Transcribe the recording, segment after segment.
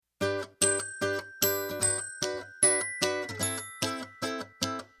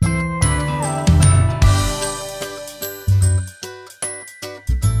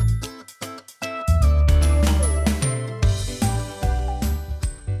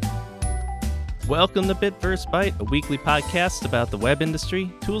Welcome to Bitverse Byte, a weekly podcast about the web industry,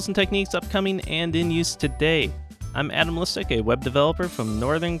 tools and techniques upcoming and in use today. I'm Adam Listick, a web developer from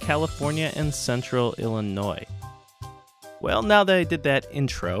Northern California and Central Illinois. Well, now that I did that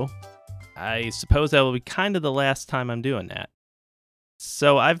intro, I suppose that will be kind of the last time I'm doing that.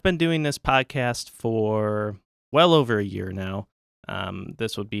 So I've been doing this podcast for well over a year now.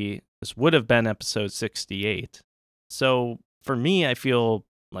 This would have been episode 68. So for me, I feel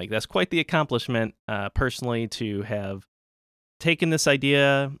like that's quite the accomplishment, personally, to have taken this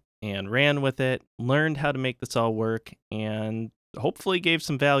idea and ran with it, learned how to make this all work, and hopefully gave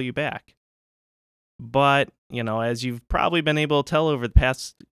some value back. But, as you've probably been able to tell over the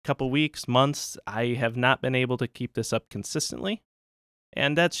past couple weeks, months, I have not been able to keep this up consistently.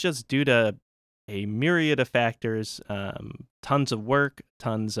 And that's just due to a myriad of factors, tons of work,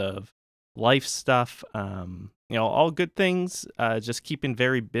 tons of life stuff, all good things, just keeping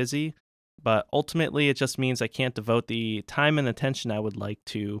very busy. But ultimately, it just means I can't devote the time and attention I would like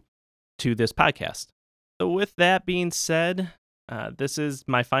to this podcast. So with that being said, this is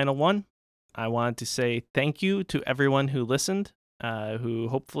my final one. I wanted to say thank you to everyone who listened, who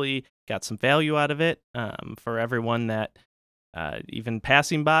hopefully got some value out of it. For everyone that even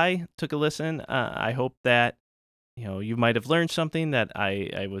passing by took a listen, I hope that you might have learned something, that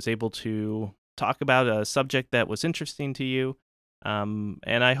I was able to talk about a subject that was interesting to you. And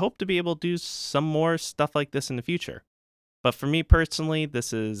I hope to be able to do some more stuff like this in the future. But for me personally,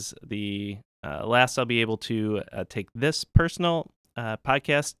 this is the last I'll be able to take this personal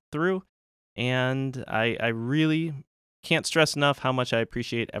podcast through. And I really can't stress enough how much I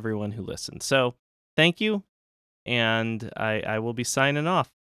appreciate everyone who listens. So thank you. And I will be signing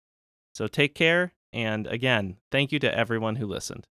off. So take care. And again, thank you to everyone who listened.